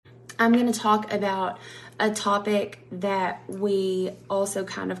I'm going to talk about a topic that we also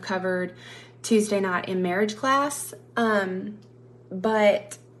kind of covered Tuesday night in marriage class.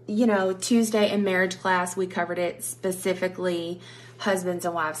 But, Tuesday in marriage class, we covered it specifically husbands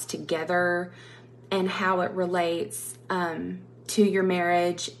and wives together and how it relates to your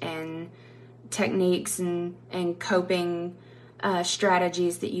marriage and techniques and coping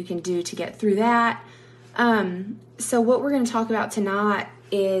strategies that you can do to get through that. So what we're going to talk about tonight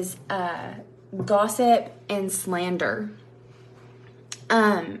is gossip and slander.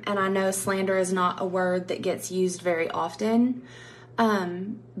 And I know slander is not a word that gets used very often,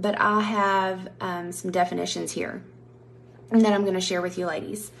 but I have some definitions here that I'm going to share with you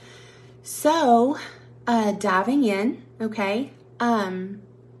ladies. So, diving in, okay, I'm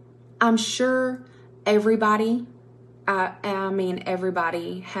sure everybody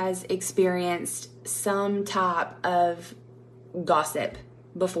has experienced some type of gossip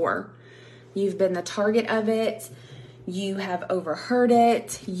before. You've been the target of it. You have overheard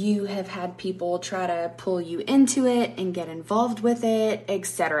it. You have had people try to pull you into it and get involved with it,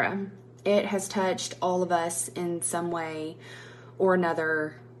 etc. It has touched all of us in some way or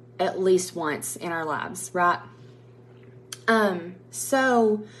another at least once in our lives, right?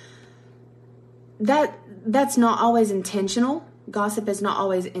 So that's not always intentional. Gossip is not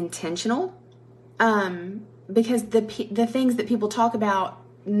always intentional. Because the things that people talk about,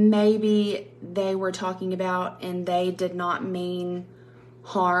 maybe they were talking about and they did not mean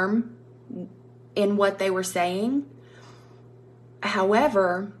harm in what they were saying.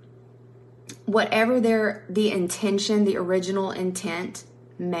 However, whatever the intention, the original intent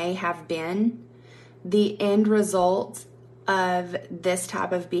may have been, the end result of this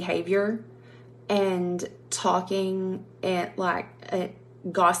type of behavior and talking and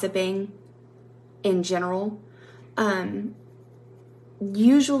gossiping in general,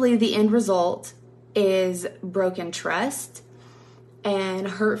 usually the end result is broken trust and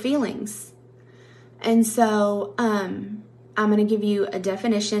hurt feelings. And so I'm going to give you a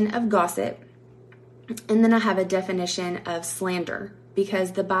definition of gossip, and then I have a definition of slander,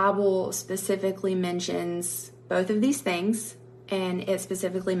 because the Bible specifically mentions both of these things, and it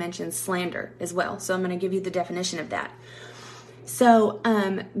specifically mentions slander as well. So I'm going to give you the definition of that. So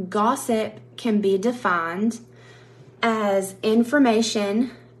gossip can be defined as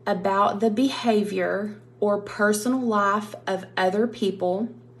information about the behavior or personal life of other people,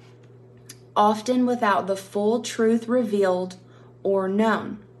 often without the full truth revealed or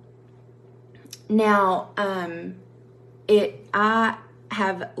known. Now, I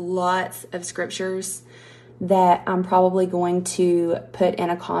have lots of scriptures that I'm probably going to put in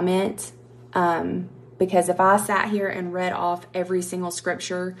a comment, because if I sat here and read off every single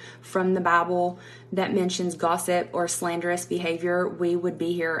scripture from the Bible that mentions gossip or slanderous behavior, we would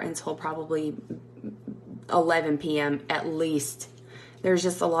be here until probably 11 p.m. at least. There's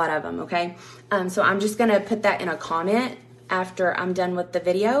just a lot of them, okay? So I'm just going to put that in a comment after I'm done with the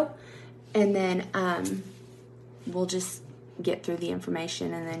video, and then we'll just get through the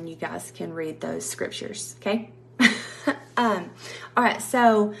information, and then you guys can read those scriptures, okay? All right,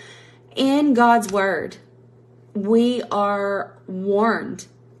 so in God's word, we are warned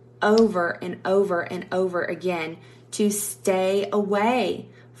over and over and over again to stay away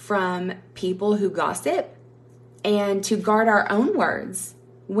from people who gossip and to guard our own words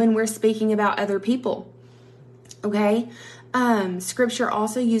when we're speaking about other people. Okay? Scripture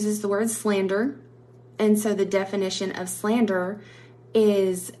also uses the word slander. And so the definition of slander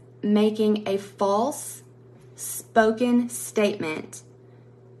is making a false spoken statement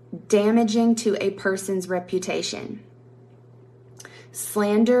damaging to a person's reputation.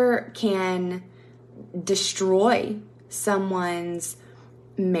 Slander can destroy someone's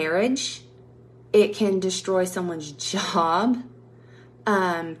marriage. It can destroy someone's job.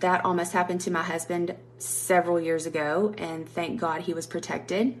 That almost happened to my husband several years ago, and thank God he was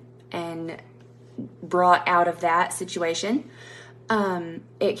protected and brought out of that situation.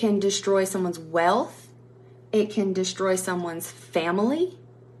 It can destroy someone's wealth. It can destroy someone's family.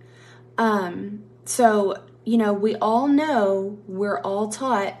 So, we all know, we're all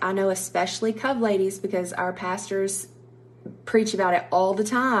taught, I know especially Cov ladies, because our pastors preach about it all the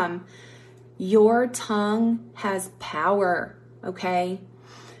time. Your tongue has power, okay?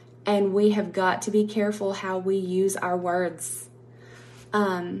 And we have got to be careful how we use our words.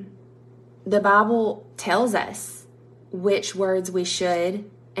 The Bible tells us which words we should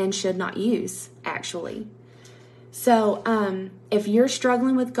and should not use, actually. So if you're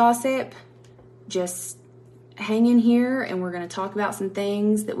struggling with gossip, just hang in here, and we're going to talk about some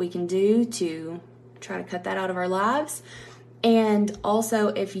things that we can do to try to cut that out of our lives. And also,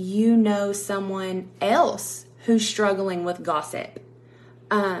 if you know someone else who's struggling with gossip,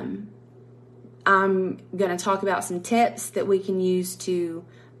 I'm going to talk about some tips that we can use to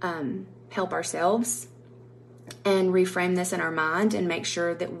help ourselves and reframe this in our mind and make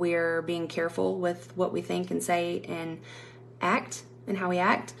sure that we're being careful with what we think and say and act and how we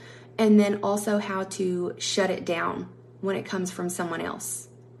act. And then also how to shut it down when it comes from someone else.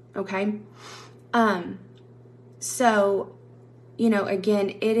 Okay? So,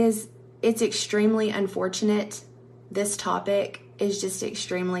 again, it's extremely unfortunate. This topic is just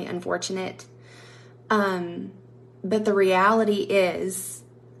extremely unfortunate. But the reality is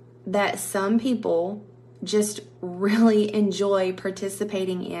that some people just really enjoy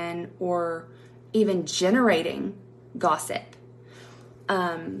participating in or even generating gossip,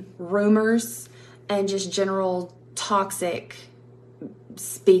 rumors, and just general toxic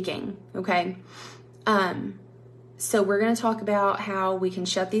speaking, okay? So we're going to talk about how we can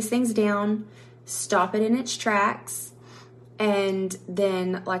shut these things down, stop it in its tracks, and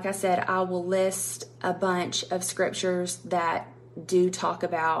then, like I said, I will list a bunch of scriptures that do talk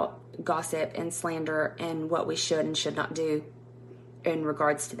about gossip and slander and what we should and should not do in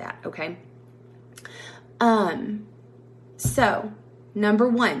regards to that, okay? So, number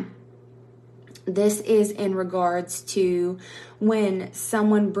one, this is in regards to when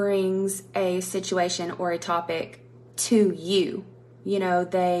someone brings a situation or a topic to you.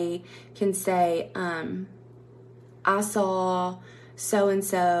 They can say, I saw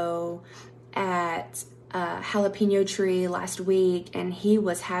so-and-so at a jalapeno tree last week and he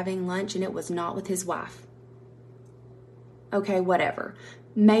was having lunch and it was not with his wife. Okay, whatever.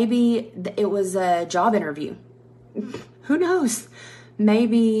 Maybe it was a job interview. Who knows?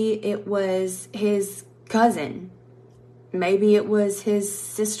 Maybe it was his cousin. Maybe it was his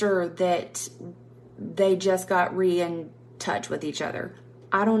sister that they just got in touch with each other.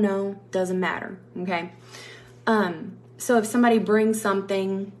 I don't know. Doesn't matter. Okay. So if somebody brings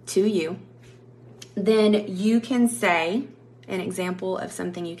something to you, then you can say, an example of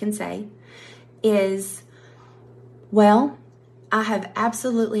something you can say is, well, I have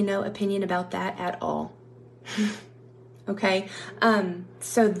absolutely no opinion about that at all. Okay.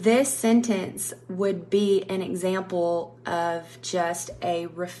 So this sentence would be an example of just a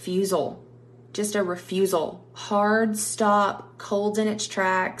refusal. Hard stop, cold in its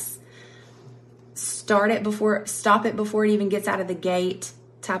tracks. Stop it before it even gets out of the gate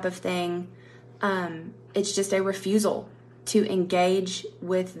type of thing. It's just a refusal to engage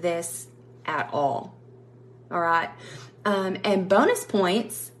with this at all. All right. And bonus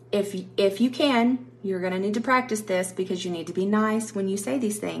points, if you can, you're going to need to practice this because you need to be nice when you say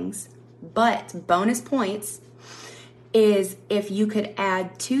these things. But bonus points is if you could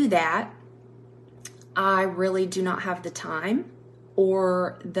add to that, I really do not have the time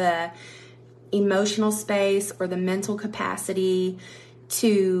or the emotional space or the mental capacity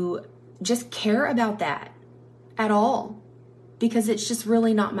to just care about that at all because it's just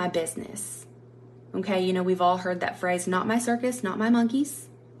really not my business. Okay, we've all heard that phrase, not my circus, not my monkeys.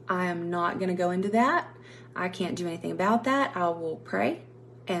 I am not going to go into that. I can't do anything about that. I will pray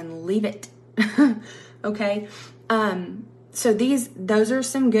and leave it. Okay. So those are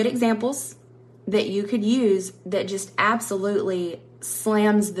some good examples that you could use that just absolutely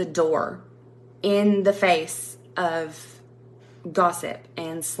slams the door in the face of gossip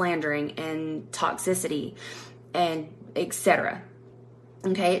and slandering and toxicity and etc.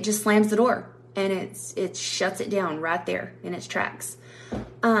 Okay. It just slams the door and it shuts it down right there in its tracks.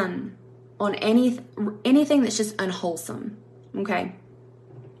 On anything that's just unwholesome. Okay.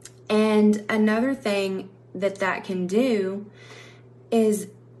 And another thing that can do is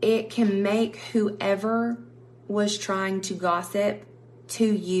it can make whoever was trying to gossip to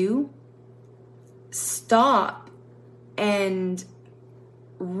you stop and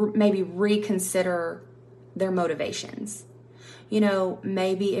maybe reconsider their motivations.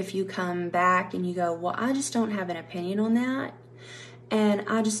 Maybe if you come back and you go, well, I just don't have an opinion on that. And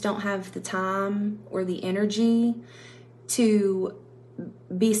I just don't have the time or the energy to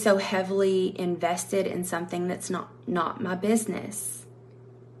be so heavily invested in something that's not my business.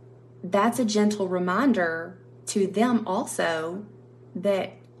 That's a gentle reminder to them also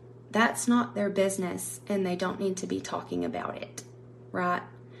that that's not their business and they don't need to be talking about it, right?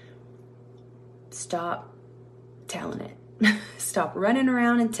 Stop telling it. Stop running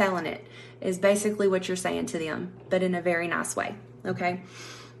around and telling it is basically what you're saying to them, but in a very nice way. Okay.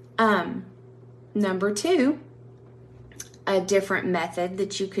 Number two, a different method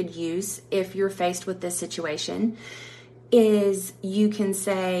that you could use if you're faced with this situation is you can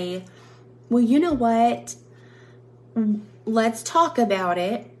say, well, you know what? let's talk about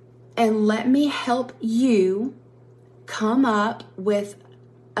it, and let me help you come up with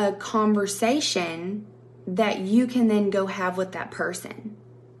a conversation that you can then go have with that person.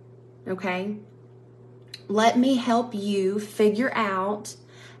 Okay? Let me help you figure out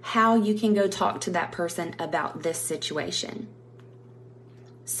how you can go talk to that person about this situation.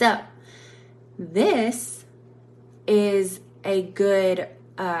 So, this is a good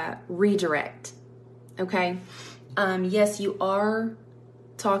redirect. Okay? Yes, you are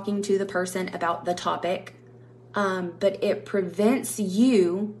talking to the person about the topic, but it prevents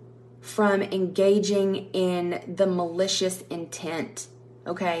you from engaging in the malicious intent.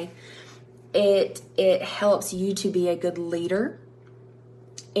 Okay? It helps you to be a good leader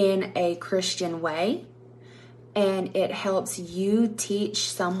in a Christian way, and it helps you teach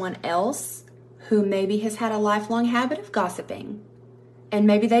someone else who maybe has had a lifelong habit of gossiping, and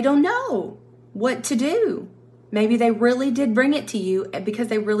maybe they don't know what to do. Maybe they really did bring it to you because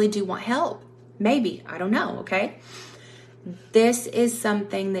they really do want help. Maybe, I don't know, okay? This is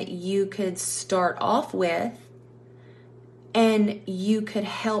something that you could start off with, and you could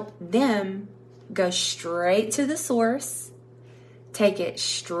help them go straight to the source, take it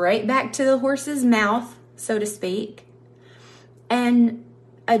straight back to the horse's mouth, so to speak, and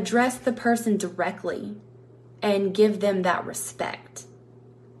address the person directly and give them that respect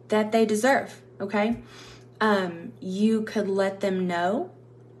that they deserve, okay? You could let them know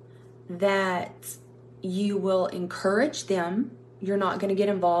that you will encourage them. You're not going to get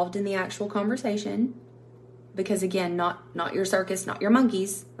involved in the actual conversation because, again, not your circus, not your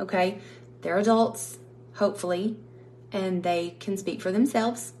monkeys, okay? They're adults, hopefully, and they can speak for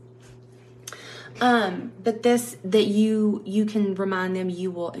themselves. But this, that you can remind them, you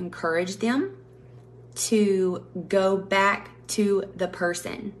will encourage them to go back to the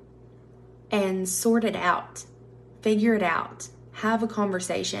person and sort it out, figure it out, have a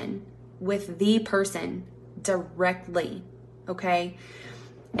conversation with the person directly, okay?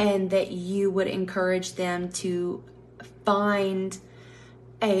 And that you would encourage them to find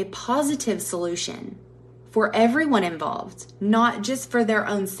a positive solution for everyone involved, not just for their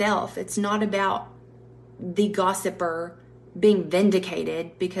own self. It's not about the gossiper being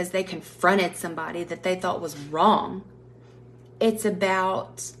vindicated because they confronted somebody that they thought was wrong. It's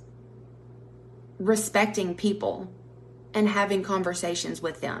about respecting people and having conversations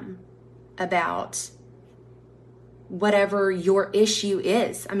with them about whatever your issue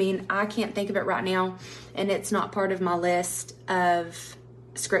is. I mean, I can't think of it right now, and it's not part of my list of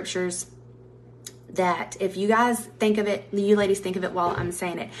scriptures that if you guys think of it, you ladies think of it while I'm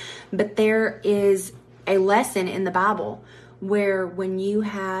saying it. But there is a lesson in the Bible where when you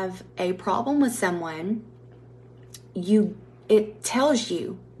have a problem with someone, it tells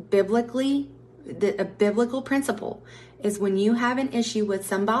you biblically, a biblical principle is when you have an issue with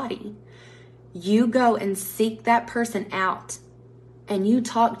somebody, you go and seek that person out and you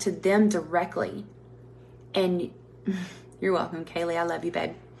talk to them directly. And you're welcome, Kaylee. I love you,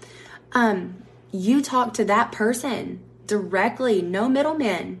 babe. You talk to that person directly, no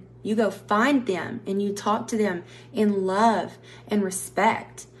middlemen. You go find them and you talk to them in love and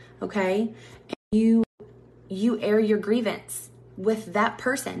respect, okay? And you air your grievance with that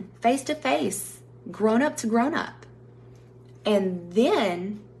person, face to face, grown up to grown up. And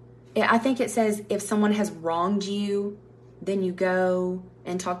then, I think it says if someone has wronged you, then you go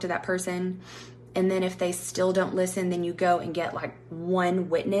and talk to that person. And then if they still don't listen, then you go and get like one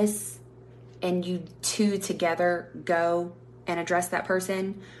witness and you two together go and address that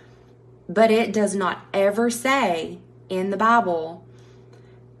person. But it does not ever say in the Bible,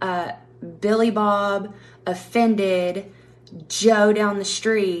 Billy Bob offended Joe down the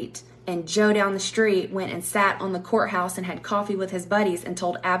street, and Joe down the street went and sat on the courthouse and had coffee with his buddies and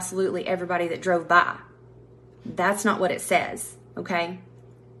told absolutely everybody that drove by. That's not what it says, okay?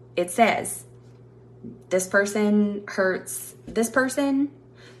 It says, this person hurts this person,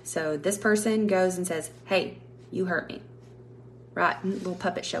 so this person goes and says, hey, you hurt me. Right, little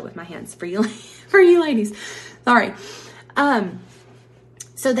puppet show with my hands for you, for you ladies. Sorry.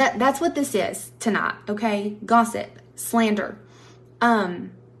 So that's what this is tonight, okay? Gossip, slander.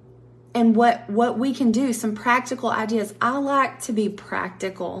 And what we can do, some practical ideas. I like to be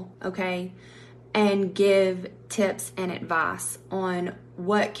practical, okay? And give tips and advice on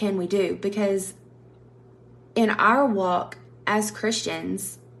what can we do. Because in our walk as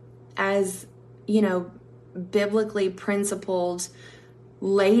Christians, as, you know, biblically principled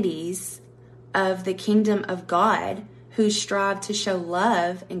ladies of the kingdom of God who strive to show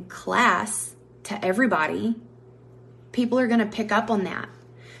love and class to everybody, people are going to pick up on that.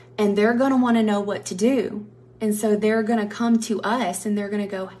 And they're going to want to know what to do. And so they're going to come to us and they're going to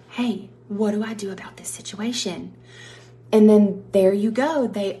go, hey, what do I do about this situation? And then there you go.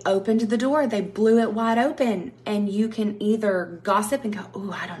 They opened the door. They blew it wide open. And you can either gossip and go,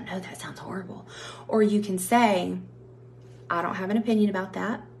 oh, I don't know, that sounds horrible. Or you can say, I don't have an opinion about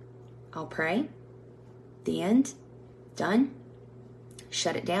that. I'll pray. The end. Done.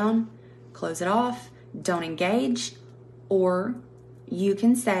 Shut it down. Close it off. Don't engage. Or you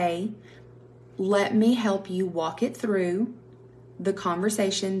can say, let me help you walk it through the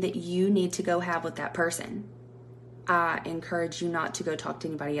conversation that you need to go have with that person. I encourage you not to go talk to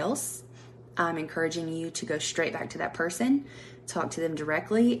anybody else. I'm encouraging you to go straight back to that person, talk to them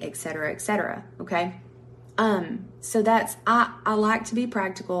directly, etc., etc. Okay? So that's, I like to be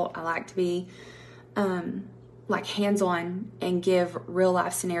practical. I like to be, like hands-on and give real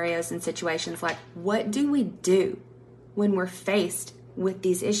life scenarios and situations. Like, what do we do when we're faced with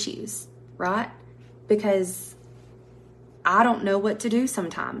these issues, right? Because I don't know what to do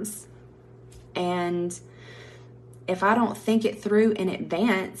sometimes. And if I don't think it through in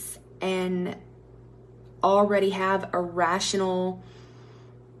advance and already have a rational,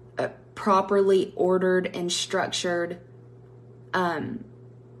 properly ordered and structured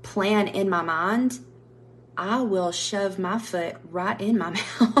plan in my mind, I will shove my foot right in my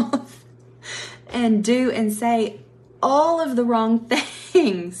mouth and do and say all of the wrong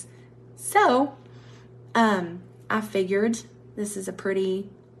things. So, I figured this is a pretty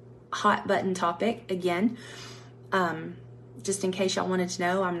hot button topic again. Just in case y'all wanted to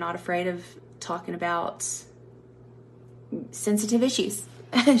know, I'm not afraid of talking about sensitive issues,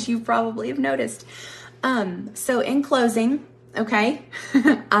 as you probably have noticed. So in closing, okay,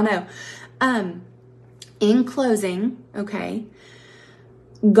 I know, in closing, okay,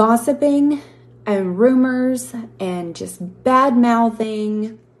 gossiping and rumors and just bad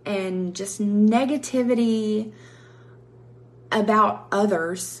mouthing and just negativity about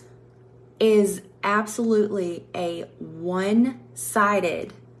others is absolutely a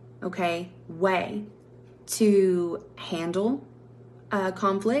one-sided, okay, way to handle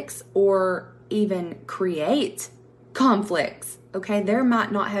conflicts or even create conflicts, okay? There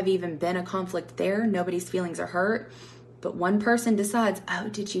might not have even been a conflict there. Nobody's feelings are hurt. But one person decides, oh,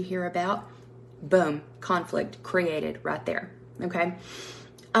 did you hear about? Boom, conflict created right there, okay?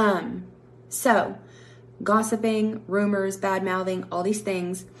 So gossiping, rumors, bad-mouthing, all these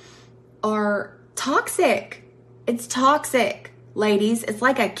things are toxic. It's toxic, ladies. It's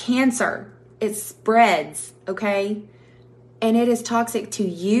like a cancer. It spreads, okay? And it is toxic to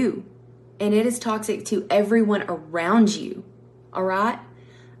you. And it is toxic to everyone around you, all right?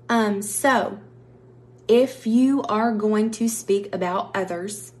 So if you are going to speak about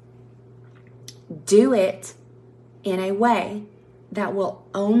others, do it in a way that will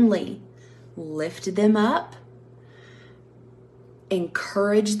only lift them up,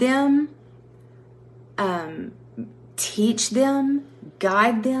 encourage them, teach them,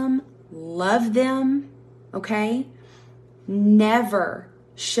 guide them, love them, okay? Never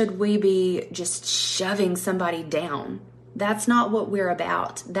should we be just shoving somebody down. That's not what we're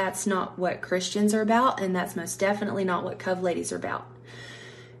about. That's not what Christians are about, and that's most definitely not what Cove Ladies are about.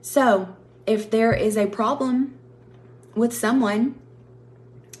 So, if there is a problem with someone,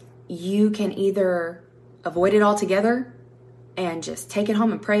 you can either avoid it altogether and just take it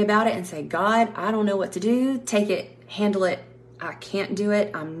home and pray about it and say, God, I don't know what to do. Take it, handle it. I can't do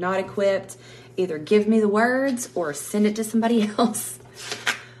it. I'm not equipped. Either give me the words or send it to somebody else.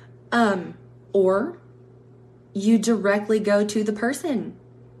 Or you directly go to the person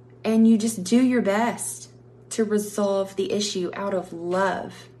and you just do your best to resolve the issue out of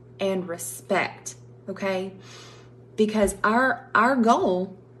love and respect, okay? Because our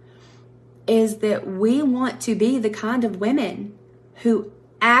goal is that we want to be the kind of women who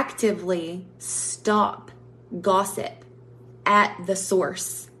actively stop gossip at the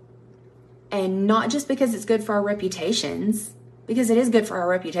source. And not just because it's good for our reputations, because it is good for our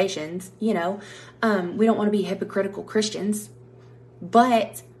reputations, you know. We don't want to be hypocritical Christians,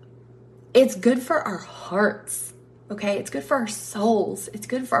 but it's good for our hearts, okay? It's good for our souls. It's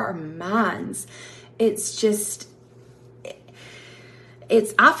good for our minds. It's just,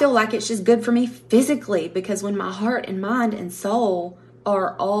 I feel like it's just good for me physically, because when my heart and mind and soul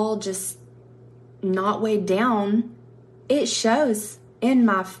are all just not weighed down, it shows in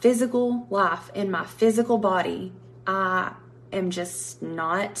my physical life, in my physical body. I am just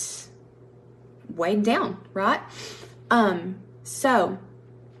not weighed down, right? So,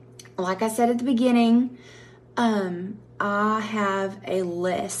 like I said at the beginning, I have a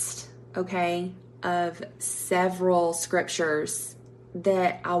list, okay, of several scriptures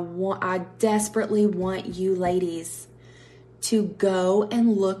that I desperately want you ladies to go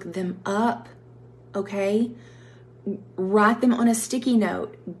and look them up, okay? Write them on a sticky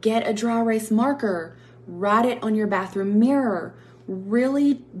note, get a dry erase marker, write it on your bathroom mirror.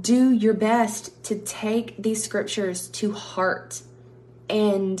 Really do your best to take these scriptures to heart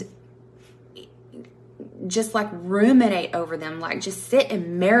and just like ruminate over them, like just sit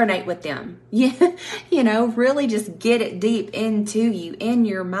and marinate with them. Yeah, really just get it deep into you, in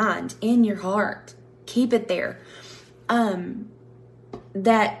your mind, in your heart. Keep it there.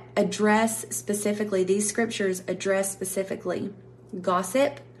 That address specifically, these scriptures address specifically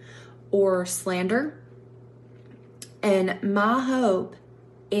gossip or slander. And my hope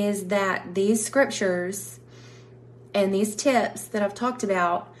is that these scriptures and these tips that I've talked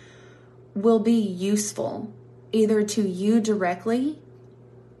about will be useful either to you directly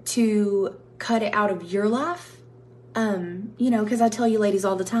to cut it out of your life. Because I tell you ladies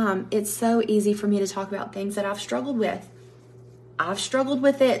all the time, it's so easy for me to talk about things that I've struggled with. I've struggled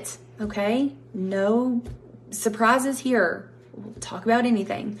with it, okay? No surprises here. We'll talk about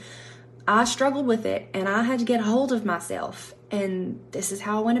anything. I struggled with it and I had to get a hold of myself, and this is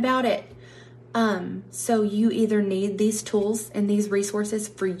how I went about it. So you either need these tools and these resources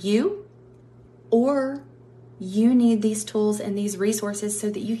for you, or you need these tools and these resources so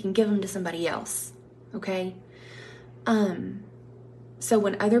that you can give them to somebody else, okay? So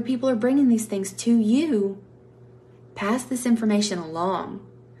when other people are bringing these things to you, pass this information along.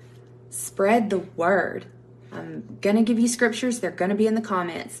 Spread the word. I'm going to give you scriptures. They're going to be in the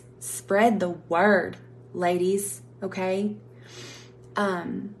comments. Spread the word, ladies, okay?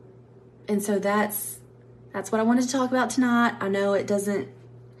 And so that's what I wanted to talk about tonight. I know it doesn't,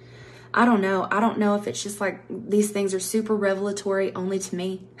 I don't know if it's just like these things are super revelatory only to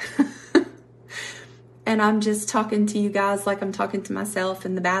me. And I'm just talking to you guys like I'm talking to myself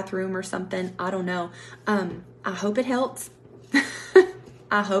in the bathroom or something. I don't know. I hope it helped.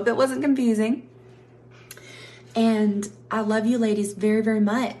 I hope it wasn't confusing. And I love you ladies very, very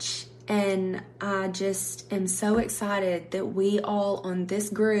much. And I just am so excited that we all on this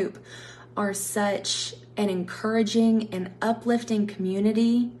group are such an encouraging and uplifting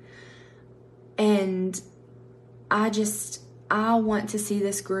community. And I want to see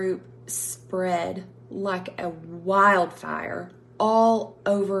this group spread like a wildfire all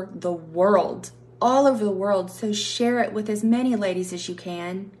over the world. All over the world. So share it with as many ladies as you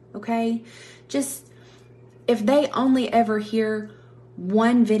can, okay? Just, if they only ever hear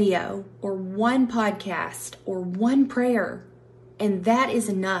one video or one podcast or one prayer, and that is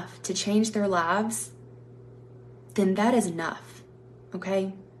enough to change their lives, then that is enough,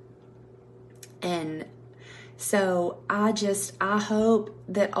 okay? And so I hope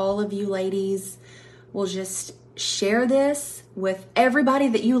that all of you ladies will just share this with everybody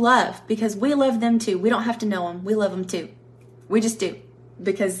that you love, because we love them too. We don't have to know them. We love them too. We just do,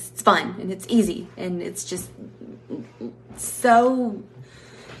 because it's fun and it's easy and it's just so,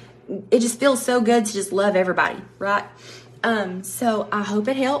 it just feels so good to just love everybody, right? So I hope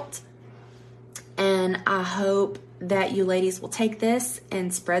it helped, and I hope that you ladies will take this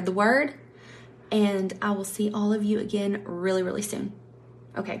and spread the word, and I will see all of you again really, really soon.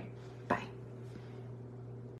 Okay.